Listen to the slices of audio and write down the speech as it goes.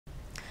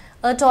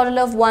A total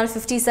of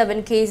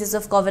 157 cases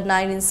of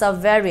COVID-19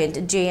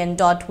 subvariant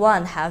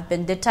JN.1 have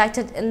been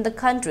detected in the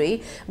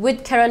country,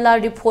 with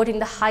Kerala reporting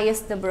the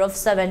highest number of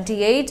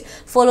 78,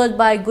 followed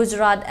by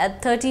Gujarat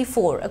at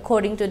 34,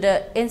 according to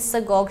the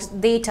INSAGOG's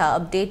data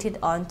updated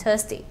on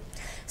Thursday.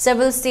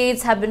 Several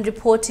states have been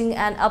reporting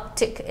an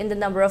uptick in the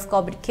number of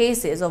COVID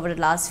cases over the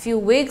last few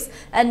weeks,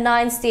 and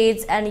 9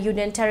 states and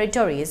union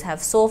territories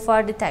have so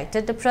far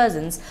detected the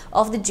presence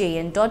of the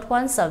JN.1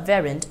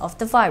 subvariant of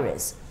the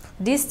virus.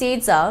 These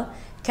states are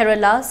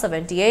Kerala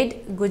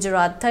 78,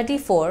 Gujarat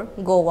 34,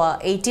 Goa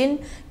 18,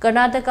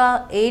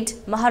 Karnataka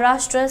 8,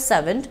 Maharashtra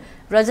 7,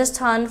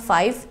 Rajasthan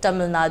 5,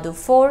 Tamil Nadu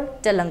 4,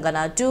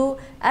 Telangana 2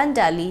 and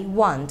Delhi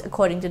 1,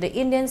 according to the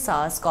Indian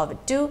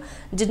SARS-CoV-2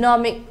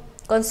 Genomic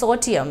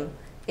Consortium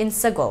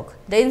INSAGOG.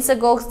 The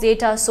INSAGOG's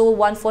data show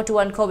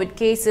 141 COVID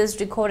cases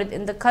recorded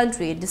in the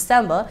country in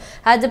December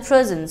had the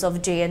presence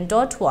of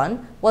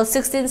JN.1, while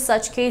 16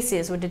 such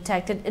cases were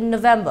detected in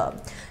November.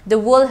 The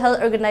World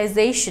Health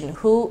Organization,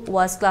 WHO,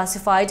 was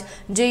classified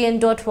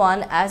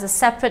JN.1 as a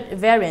separate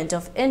variant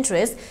of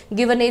interest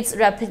given its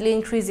rapidly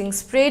increasing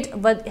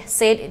spread, but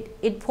said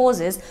it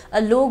poses a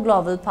low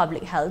global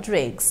public health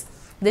risk.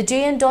 The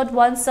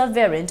JN.1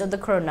 subvariant of the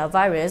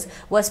coronavirus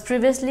was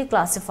previously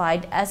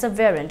classified as a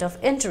variant of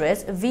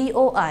interest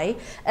 (VOI)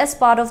 as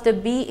part of the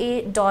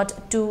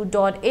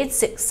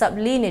BA.2.86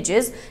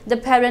 sublineages, the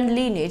parent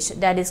lineage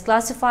that is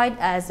classified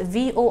as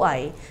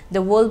VOI,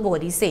 the world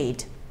body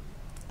said.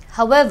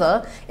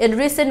 However, in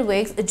recent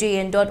weeks,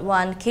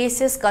 JN.1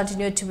 cases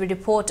continue to be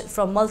reported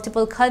from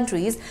multiple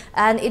countries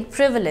and its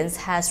prevalence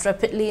has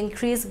rapidly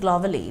increased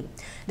globally.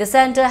 The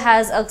center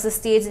has asked the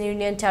states and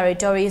union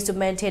territories to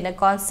maintain a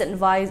constant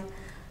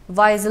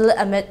vigil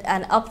amid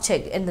an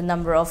uptick in the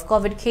number of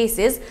COVID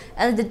cases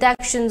and the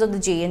detections of the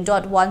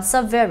JN.1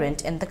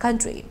 subvariant in the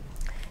country.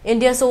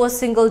 India saw a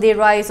single-day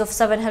rise of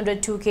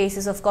 702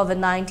 cases of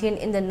COVID-19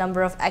 in the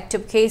number of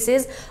active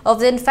cases of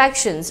the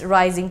infections,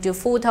 rising to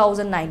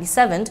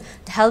 4,097,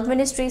 the Health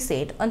Ministry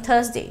said on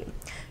Thursday.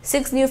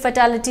 6 new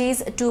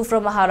fatalities, 2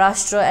 from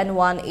Maharashtra and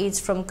 1 each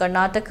from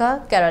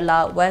Karnataka,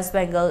 Kerala, West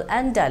Bengal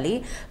and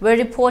Delhi, were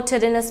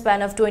reported in a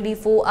span of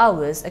 24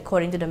 hours,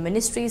 according to the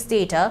ministry's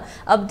data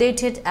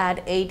updated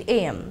at 8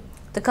 a.m.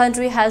 The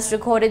country has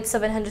recorded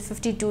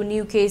 752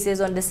 new cases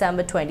on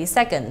December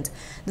 22nd.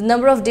 The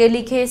number of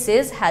daily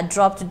cases had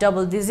dropped to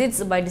double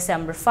digits by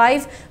December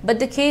 5, but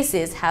the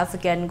cases have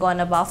again gone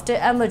up after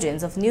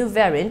emergence of new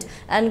variant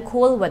and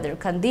cold weather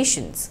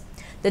conditions.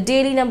 The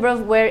daily number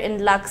were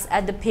in lakhs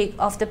at the peak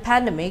of the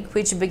pandemic,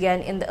 which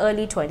began in the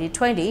early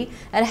 2020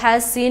 and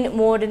has seen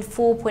more than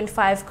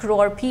 4.5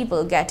 crore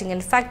people getting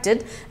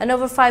infected and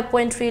over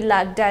 5.3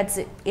 lakh deaths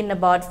in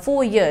about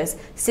 4 years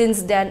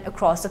since then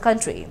across the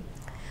country.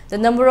 The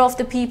number of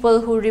the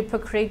people who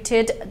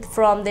recuperated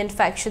from the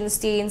infection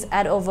stands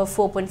at over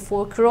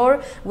 4.4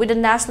 crore, with a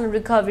national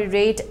recovery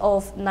rate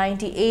of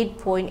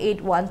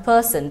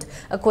 98.81%,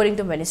 according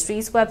to the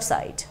ministry's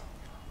website.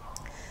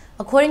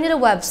 According to the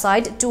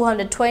website,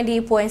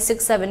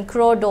 220.67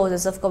 crore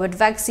doses of COVID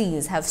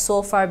vaccines have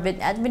so far been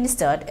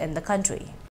administered in the country.